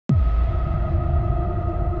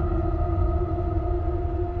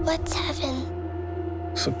What's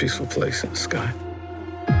heaven? It's a peaceful place in the sky.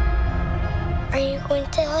 Are you going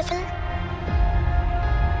to heaven?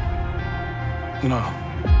 No.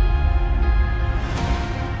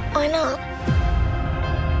 Why not?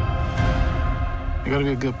 You gotta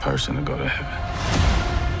be a good person to go to heaven.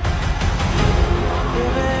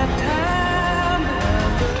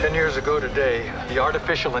 10 years ago today, the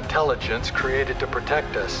artificial intelligence created to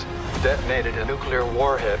protect us detonated a nuclear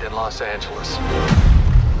warhead in Los Angeles.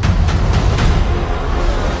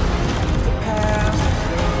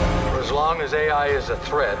 For as long as AI is a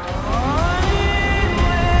threat,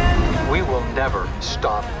 we will never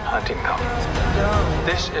stop hunting them.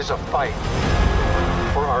 This is a fight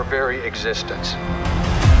for our very existence.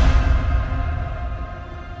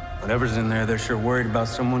 Whatever's in there, they're sure worried about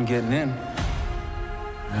someone getting in.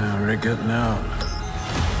 Yeah, we're getting out.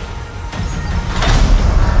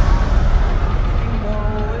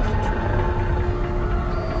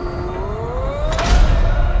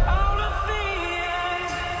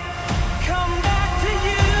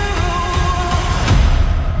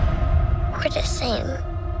 We're the same.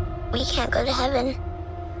 We can't go to heaven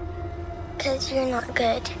because you're not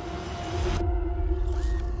good.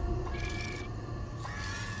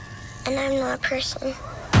 And I'm not a person.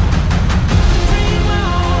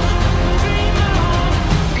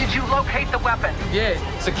 Did you locate the weapon? Yeah,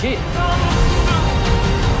 it's a kid.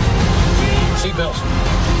 Seatbelts.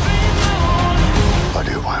 What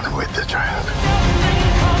do you want with the child?